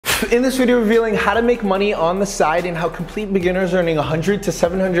In this video, revealing how to make money on the side and how complete beginners are earning $100 to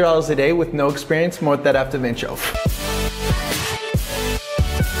 $700 a day with no experience. More with that after the intro.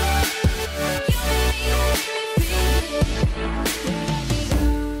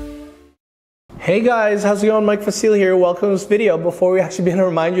 Hey guys, how's it going? Mike Vestil here. Welcome to this video. Before we actually begin, to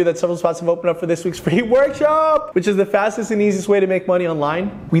remind you that several spots have opened up for this week's free workshop, which is the fastest and easiest way to make money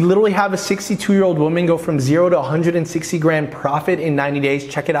online. We literally have a 62-year-old woman go from 0 to 160 grand profit in 90 days.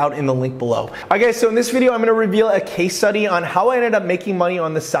 Check it out in the link below. All right guys, so in this video, I'm gonna reveal a case study on how I ended up making money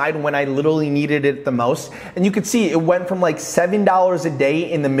on the side when I literally needed it the most. And you can see it went from like $7 a day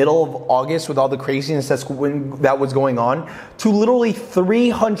in the middle of August with all the craziness that was going on to literally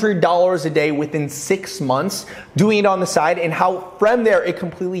 $300 a day within 6 months doing it on the side, and how from there it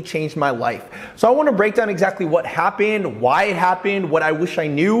completely changed my life. So I want to break down exactly what happened, why it happened, what I wish I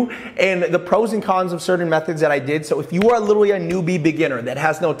knew, and the pros and cons of certain methods that I did. So if you are literally a newbie beginner that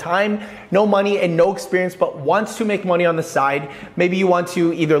has no time, no money, and no experience, but wants to make money on the side, maybe you want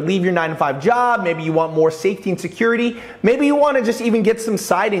to either leave your 9-to-5 job, maybe you want more safety and security, maybe you want to just even get some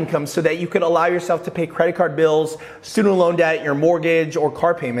side income so that you could allow yourself to pay credit card bills, student loan debt, your mortgage, or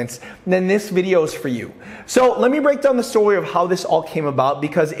car payments, then this video is for you. So let me break down the story of how this all came about,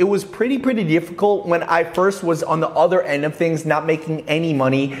 because it was pretty difficult when I first was on the other end of things, not making any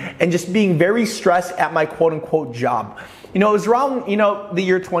money and just being very stressed at my quote unquote job. You know, it was around, the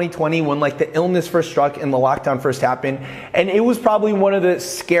year 2020 when like the illness first struck and the lockdown first happened. And it was probably one of the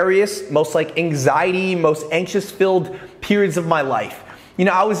scariest, most like anxiety, most anxious filled periods of my life. You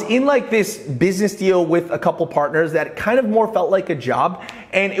know, I was in like this business deal with a couple partners that kind of more felt like a job.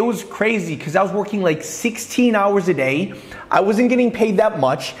 And it was crazy because I was working like 16 hours a day. I wasn't getting paid that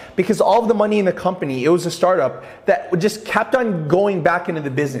much because all of the money in the company, it was a startup that just kept on going back into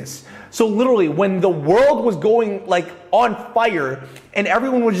the business. So literally when the world was going like on fire and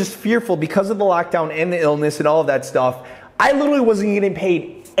everyone was just fearful because of the lockdown and the illness and all of that stuff, I literally wasn't getting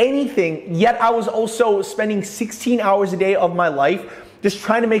paid anything, yet I was also spending 16 hours a day of my life just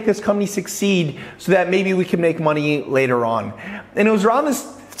trying to make this company succeed so that maybe we can make money later on. And it was around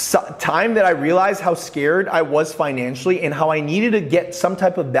this time that I realized how scared I was financially and how I needed to get some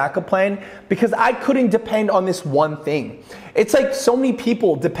type of backup plan because I couldn't depend on this one thing. It's like so many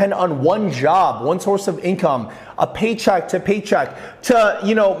people depend on one job, one source of income, a paycheck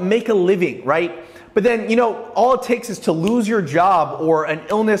to make a living, right? But then, all it takes is to lose your job or an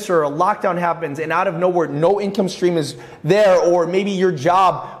illness or a lockdown happens and out of nowhere, no income stream is there, or maybe your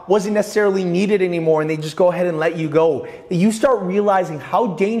job wasn't necessarily needed anymore and they just go ahead and let you go. You start realizing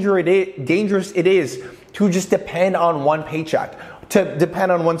how dangerous it is to just depend on one paycheck, to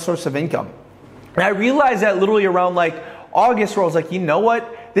depend on one source of income. And I realized that literally around like August, where I was like, you know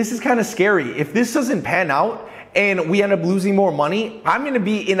what? This is kind of scary. If this doesn't pan out, and we end up losing more money, I'm gonna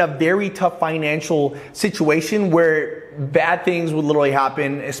be in a very tough financial situation where bad things would literally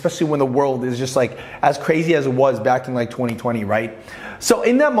happen, especially when the world is just like as crazy as it was back in like 2020, right? So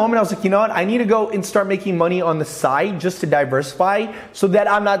in that moment, I was like, you know what? I need to go and start making money on the side just to diversify so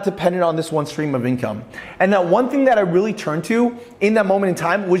that I'm not dependent on this one stream of income. And that one thing that I really turned to in that moment in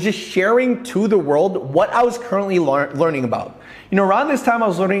time was just sharing to the world what I was currently learning about. Around this time I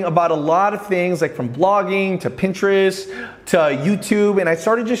was learning about a lot of things, like from blogging to Pinterest to YouTube, and I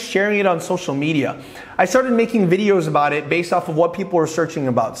started just sharing it on social media. I started making videos about it based off of what people were searching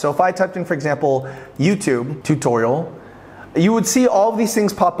about. So if I typed in, for example, YouTube tutorial, you would see all of these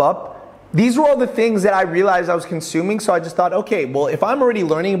things pop up. These were all the things that I realized I was consuming, so I just thought, okay, well, if I'm already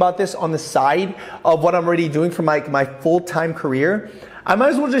learning about this on the side of what I'm already doing for my full-time career, I might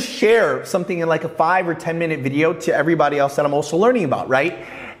as well just share something in like a 5 or 10 minute video to everybody else that I'm also learning about, right?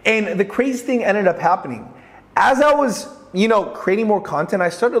 And the crazy thing ended up happening. As I was, creating more content, I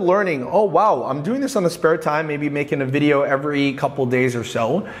started learning, oh wow, I'm doing this on the spare time, maybe making a video every couple days or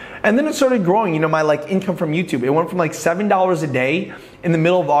so. And then it started growing, my like income from YouTube. It went from like $7 a day in the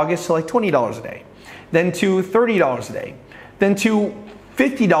middle of August to like $20 a day, then to $30 a day, then to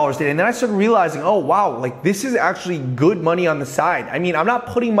 $50 a day. And then I started realizing, oh wow, like this is actually good money on the side. I mean, I'm not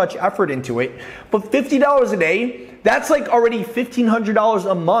putting much effort into it, but $50 a day, that's like already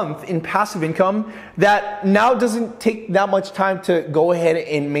 $1,500 a month in passive income that now doesn't take that much time to go ahead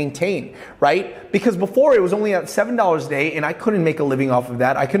and maintain, right? Because before it was only at $7 a day and I couldn't make a living off of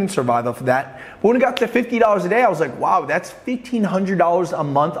that. I couldn't survive off of that. But when it got to $50 a day, I was like, wow, that's $1,500 a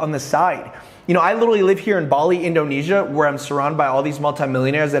month on the side. You know, I literally live here in Bali, Indonesia, where I'm surrounded by all these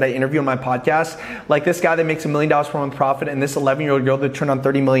multimillionaires that I interview on my podcast, like this guy that makes $1 million per month profit and this 11-year-old girl that turned on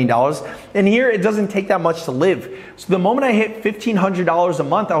 $30 million. And here it doesn't take that much to live. So the moment I hit $1,500 a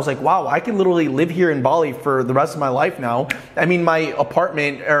month, I was like, wow, I can literally live here in Bali for the rest of my life now. I mean, my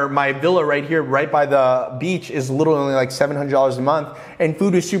apartment or my villa right here, right by the beach is literally only like $700 a month, and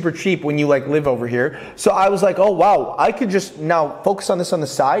food is super cheap when you like live over here. So I was like, oh wow, I could just now focus on this on the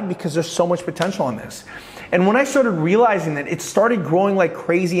side because there's so much potential on this. And when I started realizing that, it started growing like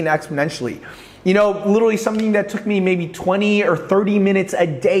crazy and exponentially. You know, literally something that took me maybe 20 or 30 minutes a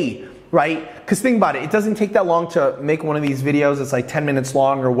day, right? Because think about it, it doesn't take that long to make one of these videos. It's like 10 minutes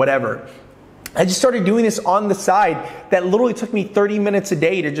long or whatever. I just started doing this on the side that literally took me 30 minutes a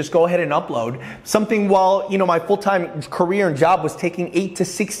day to just go ahead and upload something while, you know, my full-time career and job was taking 8 to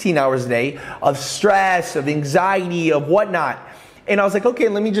 16 hours a day of stress, of anxiety, of whatnot. And I was like, okay,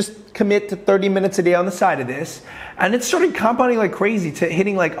 let me just commit to 30 minutes a day on the side of this. And it started compounding like crazy to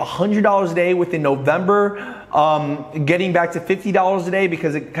hitting like $100 a day within November, getting back to $50 a day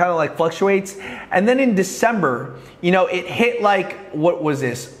because it kind of like fluctuates. And then in December, you know, it hit like, what was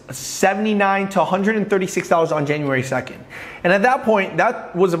this? $79 to $136 on January 2nd. And at that point,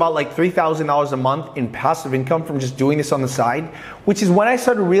 that was about like $3,000 a month in passive income from just doing this on the side, which is when I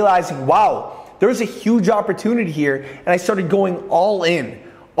started realizing, wow, there's a huge opportunity here. And I started going all in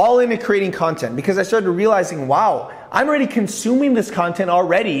to creating content because I started realizing, wow, I'm already consuming this content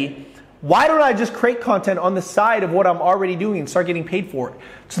already. Why don't I just create content on the side of what I'm already doing and start getting paid for it?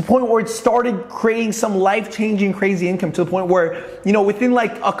 To the point where it started creating some life-changing crazy income, to the point where, you know, within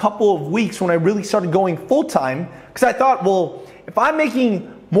like a couple of weeks when I really started going full-time, because I thought, well, if I'm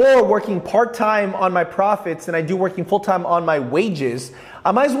making more working part-time on my profits than I do working full-time on my wages,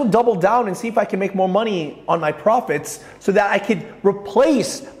 I might as well double down and see if I can make more money on my profits so that I could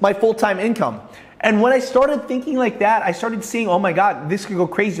replace my full-time income. And when I started thinking like that, I started seeing, oh my God, this could go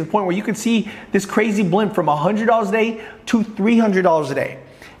crazy to the point where you could see this crazy blimp from $100 a day to $300 a day.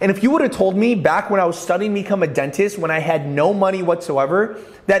 And if you would have told me back when I was studying to become a dentist, when I had no money whatsoever,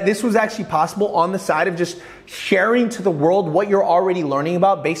 that this was actually possible on the side of just sharing to the world what you're already learning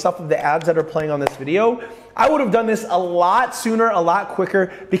about based off of the ads that are playing on this video, I would have done this a lot sooner, a lot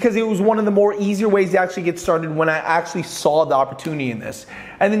quicker, because it was one of the more easier ways to actually get started when I actually saw the opportunity in this.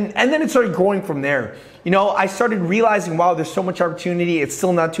 And then it started growing from there. You know, I started realizing, wow, there's so much opportunity. It's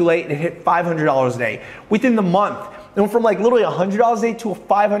still not too late. And it hit $500 a day within the month. It went from like literally $100 a day to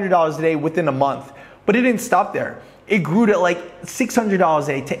 $500 a day within a month. But it didn't stop there. It grew to like $600 a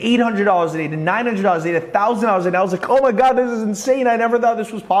day, to $800 a day, to $900 a day, to $1,000 a day. I was like, oh my God, this is insane. I never thought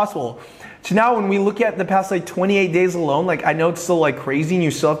this was possible. So now when we look at the past like 28 days alone, like I know it's still like crazy and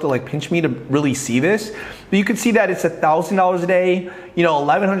you still have to like pinch me to really see this, but you can see that it's $1,000 a day, you know,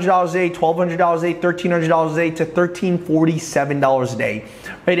 $1,100 a day, $1,200 a day, $1,300 a day to $1,347 a day,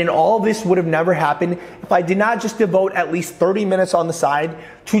 right? And all of this would have never happened if I did not just devote at least 30 minutes on the side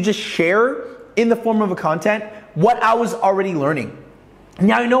to just share in the form of a content what I was already learning.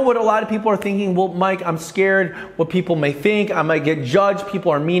 Now, I know what a lot of people are thinking, well, Mike, I'm scared what people may think. I might get judged.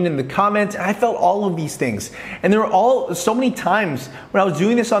 People are mean in the comments. And I felt all of these things. And there were so many times when I was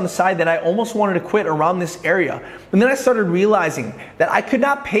doing this on the side that I almost wanted to quit around this area. And then I started realizing that I could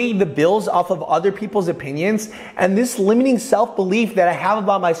not pay the bills off of other people's opinions. And this limiting self-belief that I have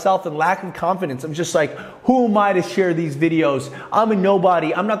about myself and lack of confidence, I'm just like, who am I to share these videos? I'm a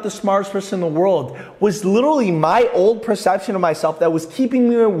nobody. I'm not the smartest person in the world, was literally my old perception of myself that was keeping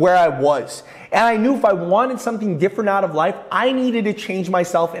me where I was. And I knew if I wanted something different out of life, I needed to change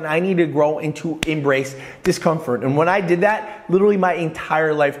myself and I needed to grow and to embrace discomfort. And when I did that, literally my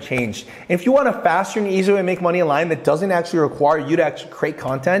entire life changed. And if you want a faster and easier way to make money online that doesn't actually require you to actually create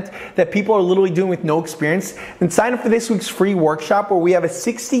content that people are literally doing with no experience, then sign up for this week's free workshop where we have a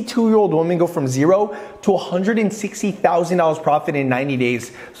 62-year-old woman go from zero to $160,000 profit in 90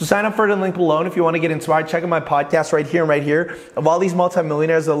 days. So sign up for the link below. And if you want to get inspired, check out my podcast right here and right here of all these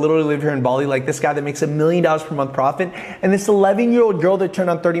multimillionaires that literally live here in Bali, like this guy that makes $1 million per month profit and this 11-year-old girl that turned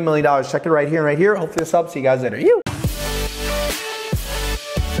on $30 million. Check it right here and right here. Hopefully this helps. See you guys later.